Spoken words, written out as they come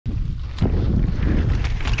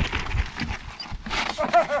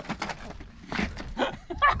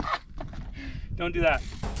Don't do that.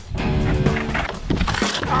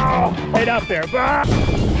 Oh, right up there. Ah!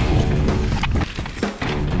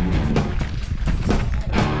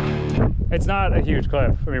 It's not a huge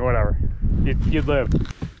cliff. I mean, whatever. You'd live.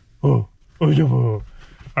 Oh, all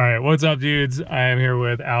right, what's up, dudes? I am here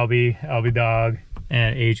with Albie Dog,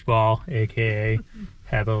 and H-Ball, aka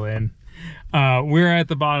Heatherlyn. We're at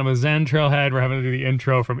the bottom of Zen Trail head. We're having to do the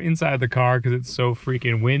intro from inside the car because it's so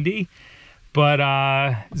freaking windy. But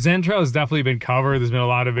Zen Trail has definitely been covered. There's been a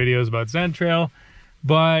lot of videos about Zen Trail,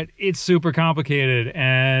 but it's super complicated.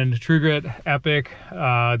 And True Grit Epic,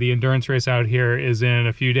 the endurance race out here, is in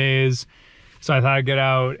a few days. So I thought I'd get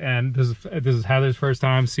out, and this is Heather's first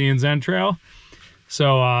time seeing Zen Trail.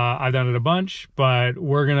 So I've done it a bunch, but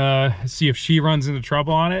we're gonna see if she runs into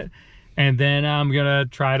trouble on it. And then I'm gonna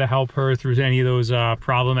try to help her through any of those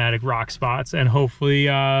problematic rock spots. And hopefully,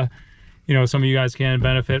 you know, some of you guys can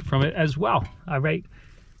benefit from it as well. All right,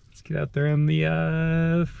 let's get out there in the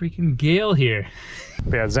freaking gale here.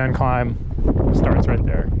 But yeah, Zen climb starts right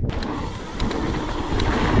there.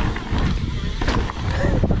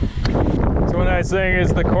 So one nice thing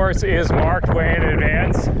is the course is marked way in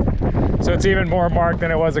advance. So it's even more marked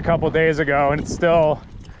than it was a couple days ago, and it's still,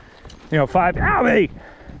 you know, 5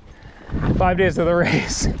 days of the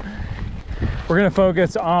race. We're gonna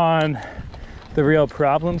focus on the real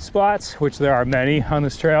problem spots, which there are many on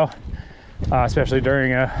this trail, especially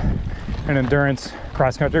during an endurance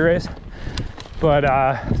cross-country race. But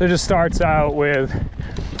so it just starts out with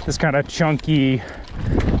this kind of chunky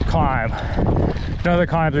climb. None of the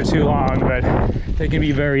climbs are too long, but they can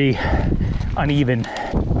be very uneven.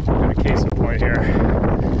 Got a case in point here.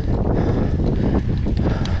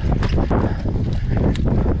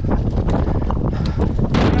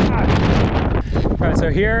 All right, so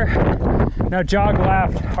here, now jog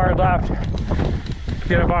left, hard left,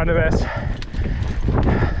 get up onto this. There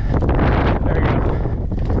you go.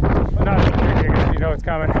 Well, not so big because you know it's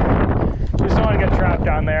coming. You just don't want to get trapped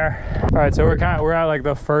down there. All right, so we're at like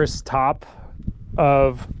the first top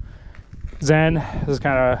of Zen. This is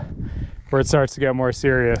kind of where it starts to get more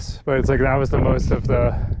serious, but it's like that was the most of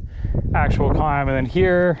the actual climb. And then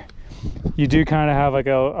here you do kind of have like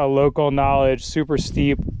a local knowledge super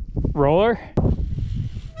steep roller.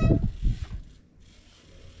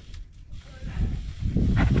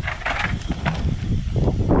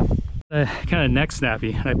 Kind of neck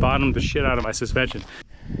snappy, and I bottomed the shit out of my suspension.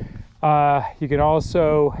 You can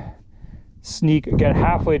also get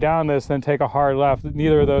halfway down this, then take a hard left.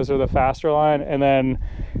 Neither of those are the faster line, and then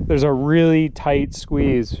there's a really tight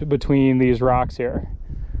squeeze between these rocks here.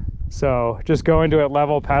 So just go into it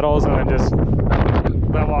level pedals, and then just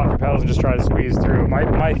level off your pedals and just try to squeeze through.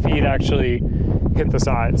 My feet actually hit the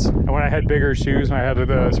sides, and when I had bigger shoes, when I had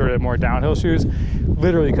the sort of more downhill shoes,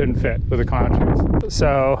 literally couldn't fit with the clown shoes.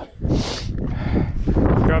 So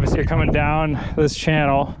you're coming down this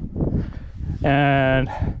channel and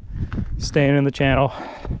staying in the channel.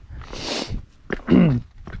 And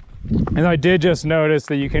I did just notice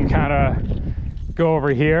that you can kind of go over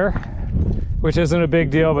here, which isn't a big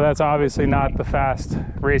deal, but that's obviously not the fast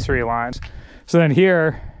racery lines. So then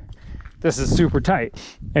here, this is super tight,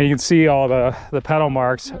 and you can see all the pedal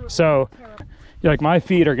marks. So like my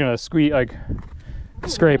feet are gonna scrape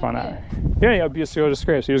on that. Yeah, you'll just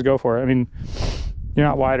scrape, so you just go for it. I mean, you're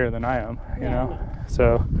not wider than I am, you know?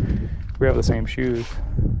 So we have the same shoes.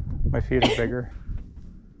 My feet are bigger.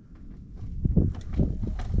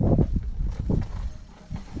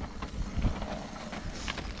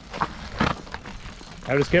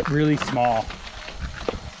 I just get really small.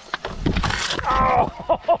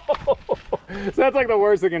 Oh! So that's like the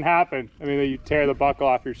worst that can happen. I mean, that you tear the buckle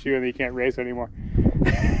off your shoe and then you can't race anymore.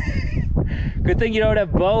 Good thing you don't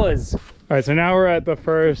have boas. All right, so now we're at the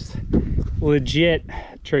first legit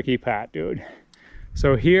tricky pat, dude.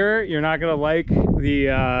 So here, you're not gonna like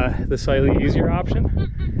the slightly easier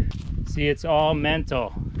option. See, it's all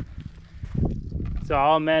mental. It's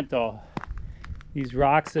all mental. These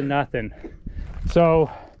rocks are nothing. So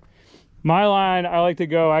my line, I like to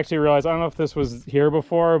go, I actually realized, I don't know if this was here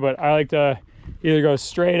before, but I like to either go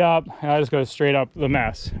straight up, and I just go straight up the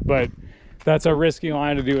mess. But that's a risky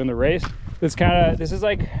line to do in the race. This is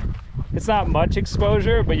like, it's not much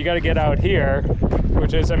exposure, but you got to get out here,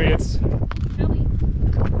 which is, I mean, it's,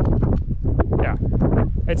 yeah,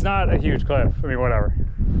 it's not a huge cliff. I mean, whatever,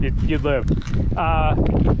 you'd live. But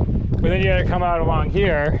then you got to come out along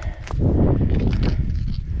here.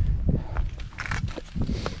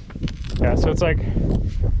 Yeah, so it's like,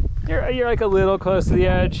 you're like a little close to the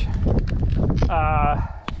edge.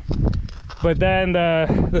 But then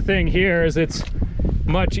the thing here is it's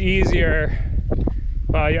much easier.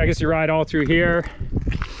 I guess you ride all through here.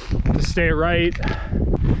 stay right.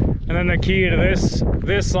 And then the key to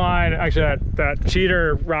this line, actually that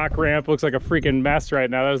cheater rock ramp looks like a freaking mess right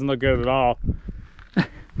now. That doesn't look good at all.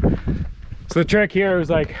 So the trick here is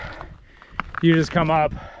like, you just come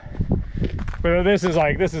up. But this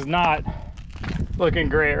is not looking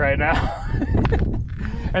great right now.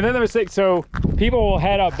 And then there's so people will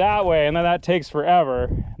head up that way, and then that takes forever.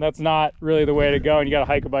 That's not really the way to go, and you gotta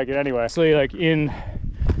hike a bike it anyway. So like in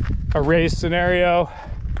a race scenario,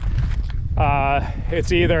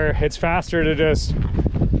 it's faster to just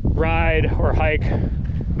ride or hike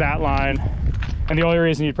that line. And the only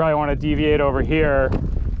reason you'd probably want to deviate over here,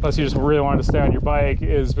 unless you just really wanted to stay on your bike,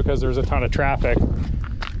 is because there's a ton of traffic.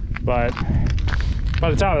 But by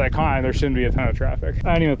the top of that climb, there shouldn't be a ton of traffic. I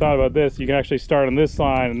hadn't even thought about this. You can actually start on this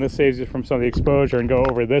line, and this saves you from some of the exposure, and go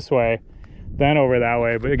over this way, then over that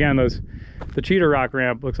way. But again, the cheater rock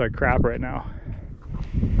ramp looks like crap right now.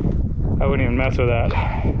 I wouldn't even mess with that.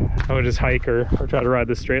 I would just hike or try to ride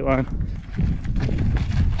this straight line.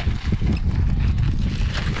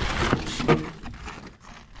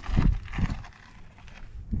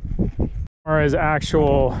 As far as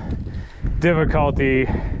actual difficulty,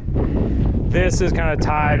 this is kind of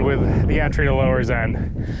tied with the entry to lower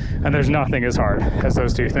Zen, and there's nothing as hard as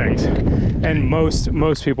those two things, and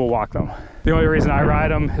most people walk them. The only reason I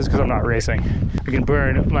ride them is because I'm not racing. I can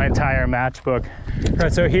burn my entire matchbook. All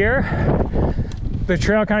right, so here the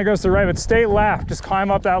trail kind of goes to the right, but stay left, just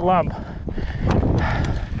climb up that lump.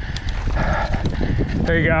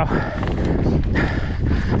 There you go.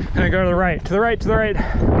 And then go to the right, to the right, to the right.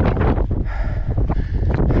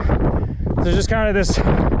 There's just kind of this,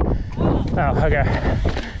 oh, okay.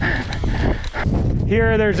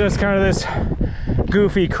 Here, there's just kind of this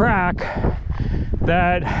goofy crack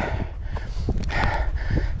that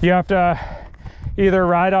you have to either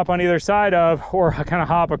ride up on either side of, or kind of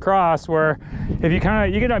hop across, where if you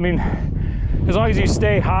can, I mean, as long as you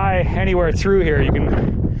stay high anywhere through here, you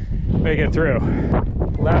can make it through.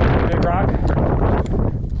 Left, big rock.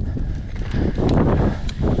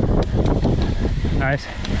 Nice.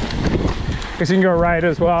 Guess you can go right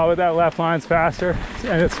as well, but that left line's faster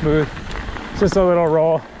and it's smooth. It's just a little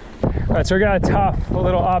roll. All right, so we got a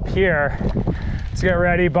little up here. Let's get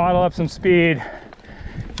ready, bottle up some speed.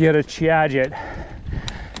 You gotta chiage it.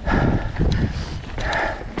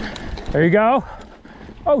 There you go.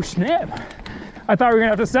 Oh, snap. I thought we were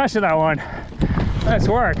gonna have to session that one. Nice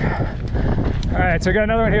work. All right, so we got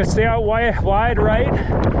another one here. Stay out wide right.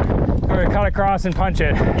 We're gonna cut across and punch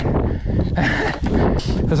it.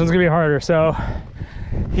 This one's gonna be harder. So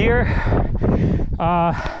here,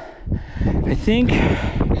 I think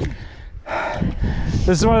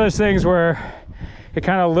this is one of those things where it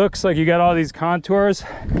kind of looks like you got all these contours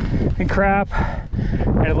and crap,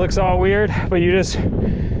 and it looks all weird, but you just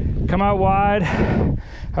come out wide.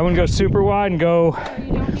 I wouldn't go super wide and go. So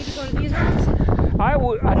you don't need to go to these rocks?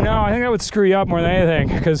 No, I think that would screw you up more than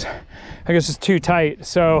anything, because I guess it's too tight.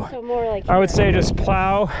 So more like I would say just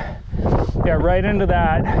plow, yeah, right into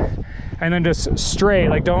that, and then just straight,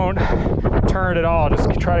 like don't turn at all. Just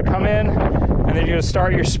try to come in, and then you just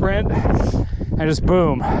start your sprint, and just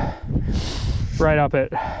boom, right up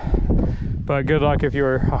it. But good luck if you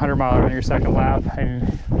were 100 miles on your second lap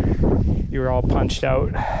and you were all punched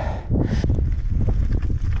out.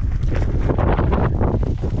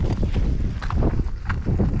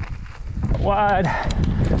 Wide.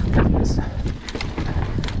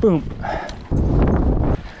 Boom.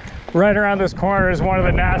 Right around this corner is one of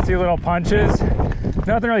the nasty little punches.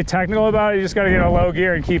 Nothing really technical about it. You just got to get a low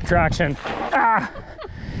gear and keep traction. Ah!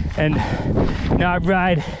 And not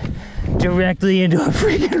ride directly into a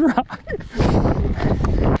freaking rock.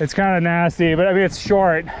 It's kind of nasty, but I mean, it's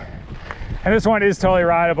short. And this one is totally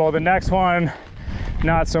rideable. The next one,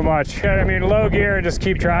 not so much. I mean, low gear and just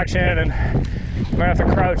keep traction, and you might have to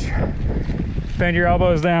crouch, bend your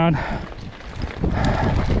elbows down.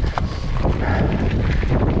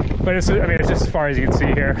 But it's, I mean, it's just as far as you can see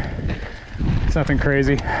here. It's nothing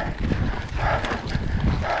crazy.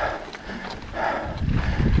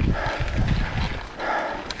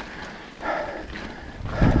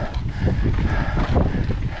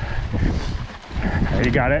 You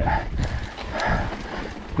got it.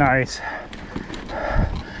 Nice.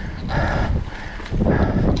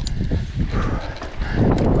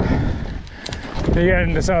 You get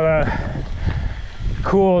into some of the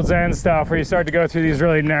cool Zen stuff where you start to go through these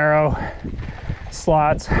really narrow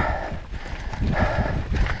slots.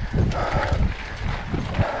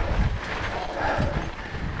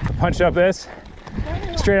 Punch up this,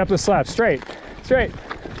 straight up the slab, straight.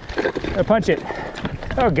 Punch it.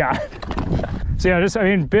 Oh God. So yeah, just, I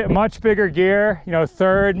mean, much bigger gear, you know,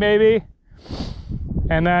 third maybe,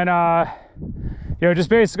 And then, you know, just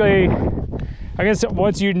basically, I guess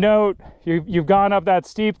once you note you've gone up that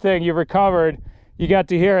steep thing, you've recovered, you get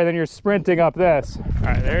to here, and then you're sprinting up this. All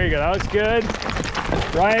right, there you go. That was good.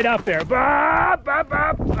 Right up there. Bop, bop,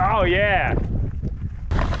 bop. Oh, yeah.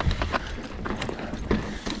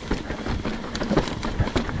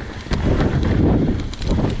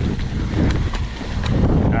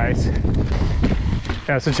 Nice.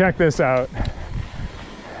 Yeah, so check this out.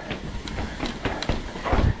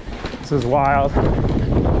 This is wild.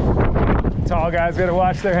 Tall guys gotta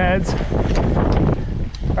watch their heads.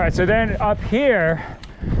 All right, so then up here,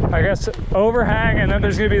 I guess overhang, and then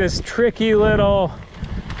there's gonna be this tricky little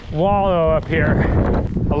wallow up here.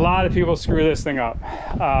 A lot of people screw this thing up.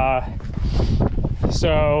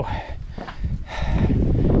 So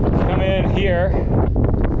come in here.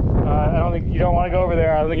 I don't think you don't want to go over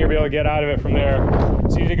there. I don't think you'll be able to get out of it from there.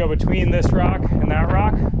 So you need to go between this rock and that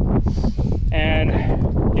rock, and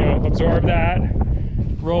you know, absorb that.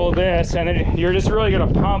 Roll this, and then you're just really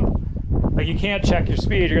gonna pump. Like, you can't check your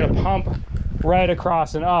speed. You're gonna pump right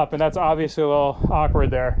across and up, and that's obviously a little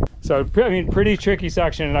awkward there. So I mean, pretty tricky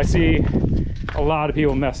section, and I see a lot of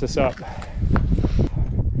people mess this up.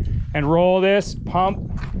 And roll this, pump,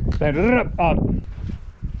 then up.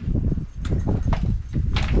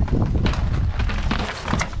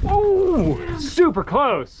 Oh, super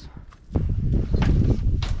close.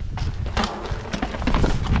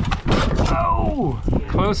 Oh,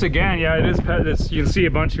 close again. Yeah, it is. You can see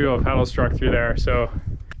a bunch of people have pedal struck through there. So,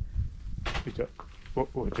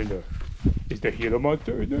 what's in there? Is the Gila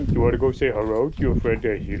monster in there? You want to go say hello to your friend,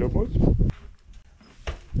 the Gila monster?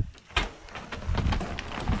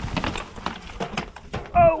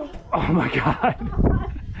 Oh my God.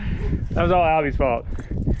 That was all Albie's fault.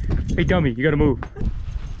 Hey, dummy, you gotta move.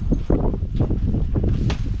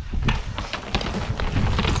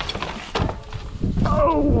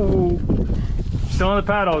 Oh! Still on the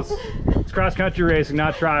pedals. It's cross-country racing,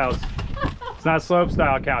 not trials. It's not slope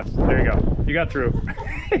style counts. There you go. You got through. All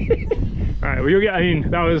right, well, you'll get, I mean,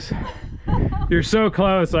 that was, you're so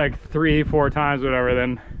close, like 3-4 times, whatever,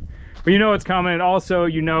 then. But you know what's coming. And also,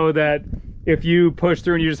 you know that if you push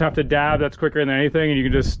through and you just have to dab, that's quicker than anything, and you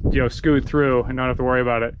can just, you know, scoot through and not have to worry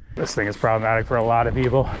about it. This thing is problematic for a lot of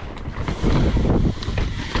people.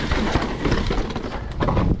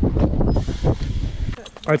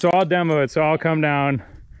 All right, so I'll demo it. So I'll come down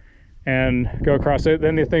and go across it.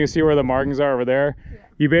 Then the thing is, see where the markings are over there? Yeah.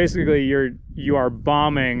 You basically, you are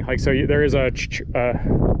bombing, like, so there is a,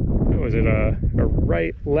 what was it, a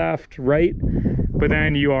right, left, right, but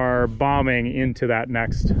then you are bombing into that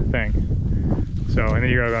next thing. So, and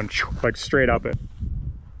then you're going like straight up it.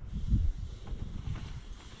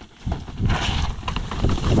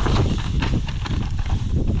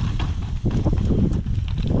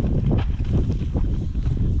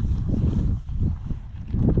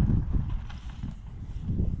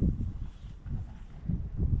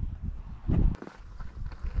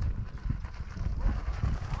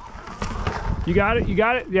 You got it? You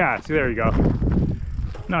got it? Yeah, see, there you go.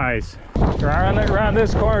 Nice. Around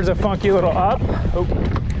this corner is a funky little up. Oh,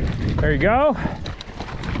 there you go.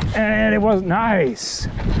 And it was nice.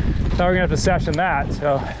 Now we're gonna have to session that,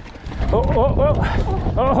 so.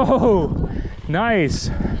 Oh, nice.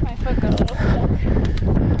 My foot got a little stuck.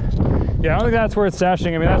 Yeah, I don't think that's worth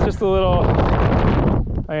seshing. I mean, that's just a little,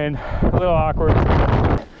 I mean, a little awkward.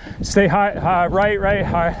 Stay high, right,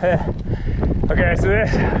 high. Okay, so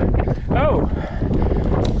this, oh,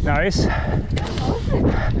 nice.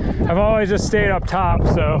 I've always just stayed up top,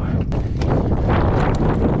 so.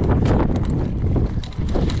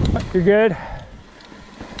 You're good?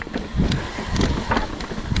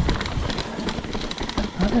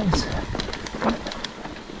 Nice.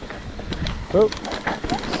 Oh.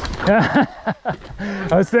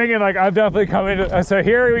 I was thinking, like, I'm definitely coming to, so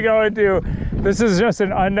here we go into, this is just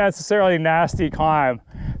an unnecessarily nasty climb.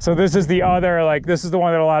 So this is the other, like, this is the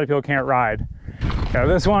one that a lot of people can't ride. Yeah,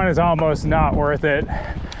 this one is almost not worth it.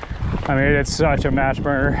 I mean, it's such a match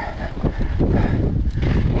burner.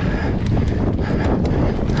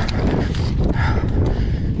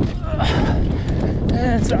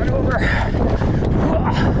 And it's not over.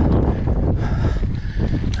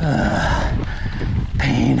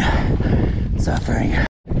 Pain, suffering. All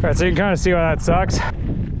right, so you can kind of see why that sucks. The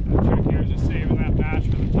trick here is just saving that match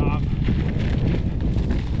for the top.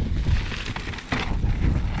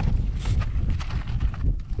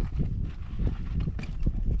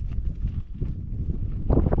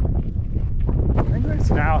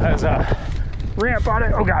 Now has a ramp on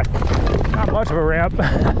it. Oh God, not much of a ramp.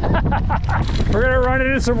 We're gonna run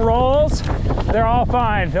into some rolls. They're all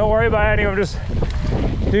fine. Don't worry about any of them. Just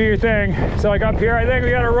do your thing. So like up here, I think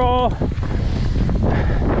we gotta roll.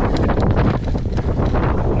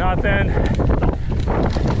 Nothing.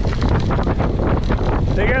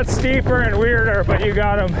 They get steeper and weirder, but you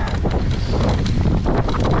got them.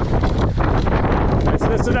 It's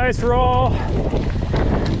just a nice roll.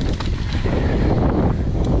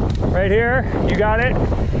 Right here, you got it.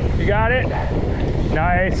 You got it.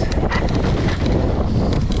 Nice.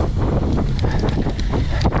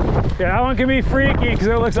 Yeah, that one can be freaky because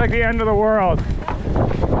it looks like the end of the world.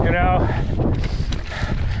 You know?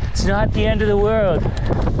 It's not the end of the world.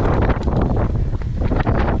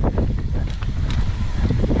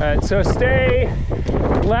 All right, so stay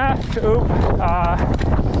left. Oop.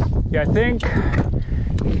 Yeah, I think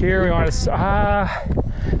here we want to.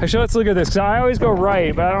 Actually, let's look at this. Because I always go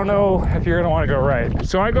right, but I don't know if you're gonna want to go right.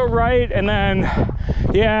 So I go right, and then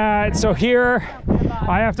yeah. So here,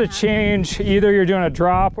 I have to change. Either you're doing a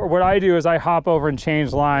drop, or what I do is I hop over and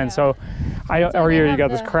change lines. So or you got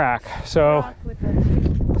this crack. So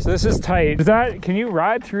this is tight. Is that? Can you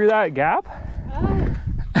ride through that gap?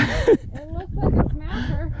 It looks like a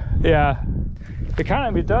smasher. Yeah,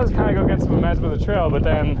 it does kind of go against the momentum of the trail, but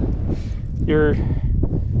then you're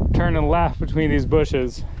turning left between these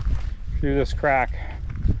bushes through this crack.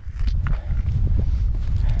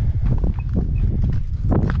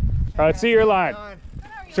 All right, see your line.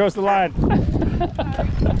 Show us the line.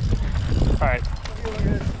 All right.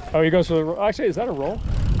 Oh, he goes for the roll. Actually, is that a roll?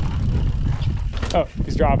 Oh,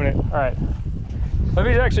 he's dropping it. All right. Let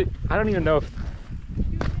me actually, I don't even know if.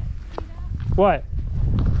 What?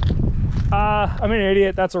 I'm an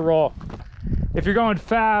idiot. That's a roll. If you're going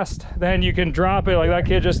fast, then you can drop it like that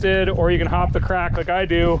kid just did, or you can hop the crack like I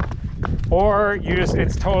do, or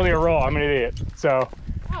it's totally a roll. I'm an idiot. So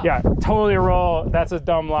yeah, totally a roll. That's a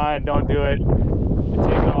dumb line. Don't do it.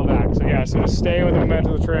 Take it all back. So yeah, so just stay with the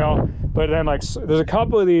momentum of the trail. But then like, there's a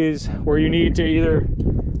couple of these where you need to either,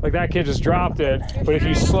 like that kid just dropped it, but if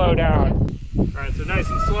you slow down. All right, so nice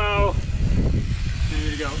and slow.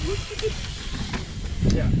 There you go.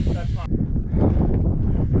 Yeah, that's fine.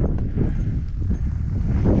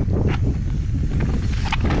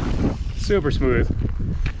 Super smooth.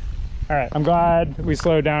 All right, I'm glad we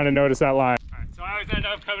slowed down and noticed that line. All right, so I always end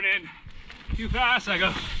up coming in too fast. I go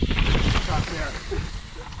across there.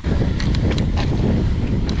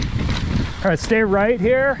 All right, stay right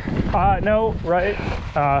here. No, right.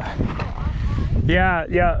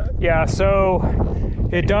 Yeah. So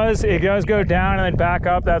it does go down and then back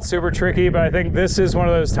up. That's super tricky, but I think this is one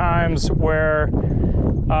of those times where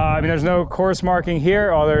I mean, there's no course marking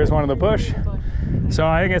here. Oh, there's one in the bush. So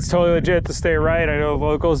I think it's totally legit to stay right. I know the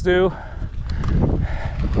locals do.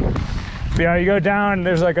 But yeah, you go down,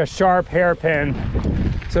 there's like a sharp hairpin.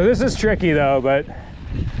 So this is tricky though, but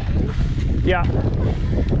yeah.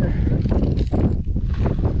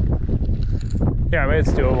 Yeah, but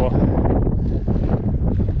it's doable.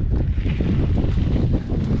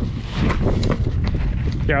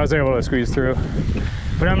 Yeah, I was able to squeeze through.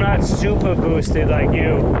 But I'm not super boosted like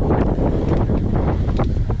you.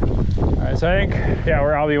 All right, so I think, yeah,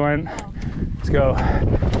 where Albie went, let's go.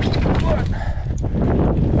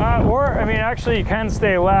 Or, I mean, actually you can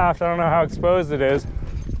stay left. I don't know how exposed it is.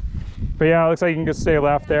 But yeah, it looks like you can just stay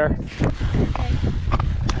left there.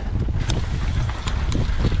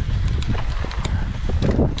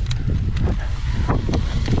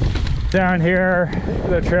 Down here,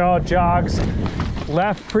 the trail jogs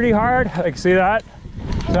left pretty hard. Like, see that?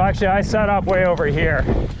 So actually I set up way over here.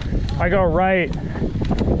 I go right.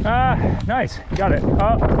 Nice, got it.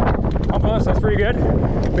 Oh, almost, that's pretty good.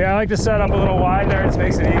 But yeah, I like to set up a little wide there, it just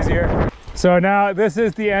makes it easier. So now this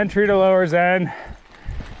is the entry to Lower Zen.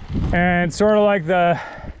 And sort of like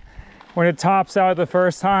when it tops out the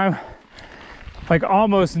first time, like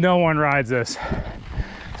almost no one rides this.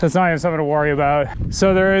 So it's not even something to worry about.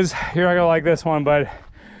 So there is, you're not gonna like this one, but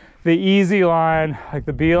the easy line, like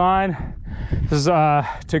the B line, is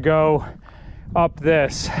to go up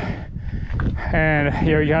this. And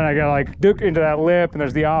you kind of gotta like duke into that lip, and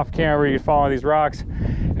there's the off camera where you can fall on these rocks.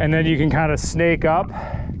 And then you can kind of snake up,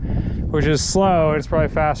 which is slow. It's probably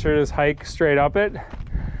faster to just hike straight up it.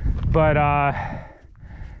 But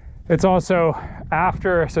it's also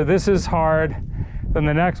after, so this is hard, then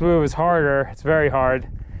the next move is harder, it's very hard.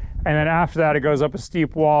 And then after that, it goes up a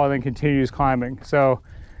steep wall and then continues climbing. So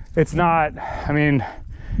it's not, I mean,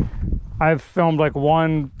 I've filmed like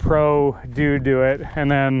one pro dude do it, and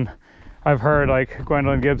then I've heard like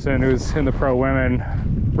Gwendolyn Gibson, who's in the pro women,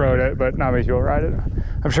 rode it, but not many people ride it.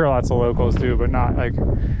 I'm sure lots of locals do, but not like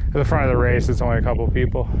at the front of the race, it's only a couple of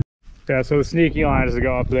people. Yeah, so the sneaky line is to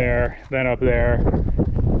go up there, then up here.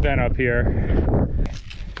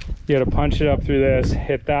 You gotta punch it up through this,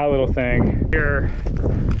 hit that little thing. Here,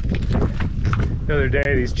 the other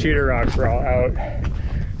day, these cheater rocks were all out,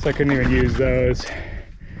 so I couldn't even use those.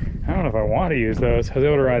 I don't know if I want to use those. I was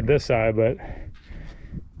able to ride this side, but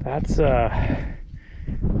that's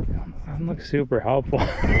doesn't look super helpful.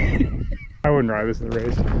 I wouldn't ride this in the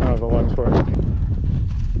race. I don't have the lungs for it.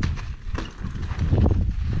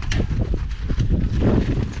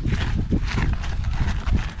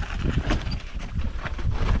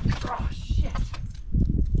 Oh shit.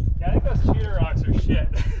 Yeah, I think those cheater rocks are shit.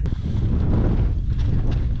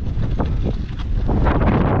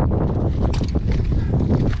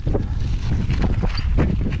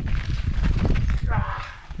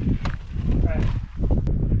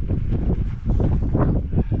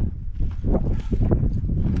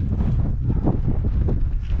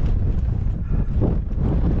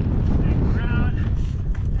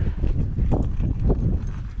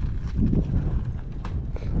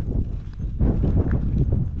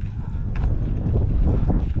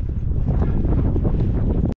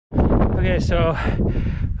 Okay, so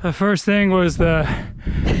the first thing was the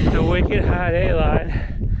wicked hot A-line,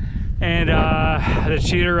 and the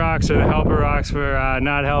cheater rocks or the helper rocks were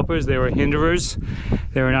not helpers, they were hinderers.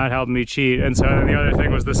 They were not helping me cheat. And so then the other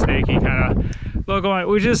thing was the snaky kind of logo on it,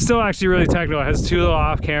 which is still actually really technical. It has two little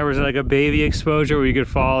off cameras and like a baby exposure where you could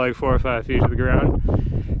fall like 4 or 5 feet to the ground.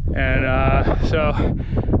 And so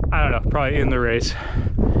I don't know, probably in the race,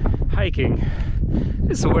 hiking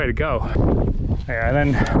is the way to go. Yeah,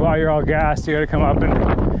 and then while you're all gassed, you gotta come up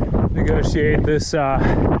and negotiate this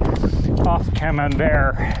off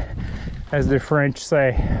camembert, as the French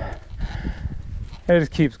say. It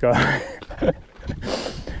just keeps going.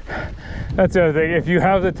 That's the other thing. If you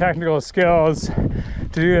have the technical skills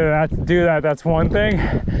to do that, that's one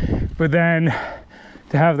thing. But then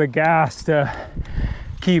to have the gas to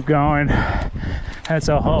keep going, that's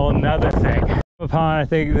a whole nother thing. Upon, I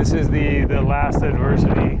think this is the last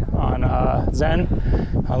adversity on Zen,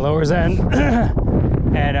 on lower Zen.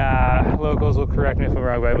 And locals will correct me if I'm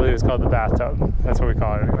wrong, but I believe it's called the bathtub. That's what we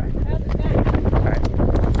call it anyway. All right,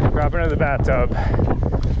 drop into the bathtub.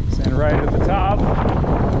 Stand right at the top.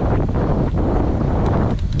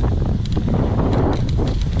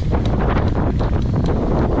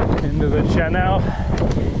 Into the channel.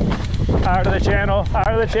 Out of the channel.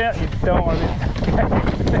 Out of the channel. You don't want to be.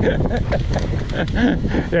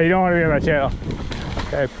 Yeah, you don't want to be on that channel.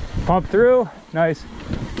 Okay, pump through. Nice.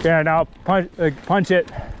 Yeah, now punch it.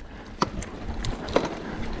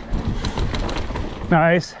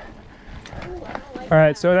 Nice. All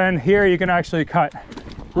right, so then here you can actually cut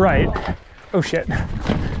right. Oh shit,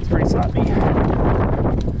 it's pretty sloppy.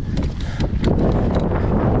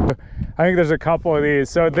 I think there's a couple of these.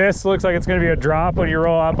 So this looks like it's gonna be a drop when you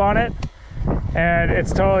roll up on it, and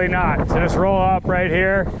it's totally not. So just roll up right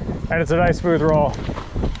here, and it's a nice smooth roll.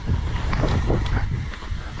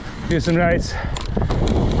 Do some nice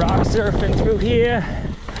rock surfing through here.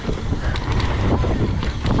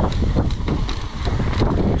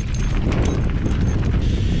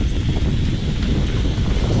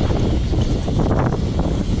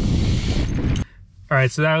 All right,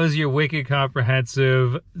 so that was your wicked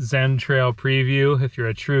comprehensive Zen Trail preview. If you're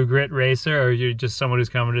a true grit racer or you're just someone who's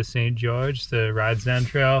coming to St. George to ride Zen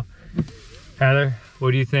Trail. Heather,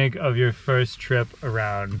 what do you think of your first trip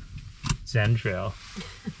around Zen Trail?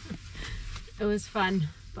 It was fun,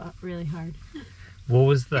 but really hard. What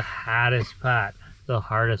was the hardest part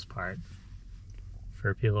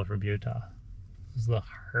for people from Utah? What was the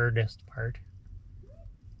hardest part?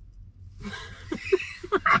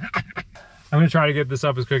 I'm gonna try to get this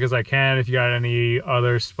up as quick as I can. If you got any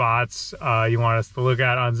other spots you want us to look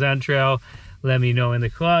at on Zen Trail, let me know in the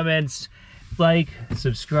comments. Like,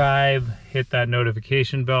 subscribe, hit that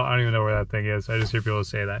notification bell. I don't even know where that thing is. I just hear people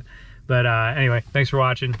say that. But anyway, thanks for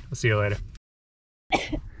watching. I'll see you later.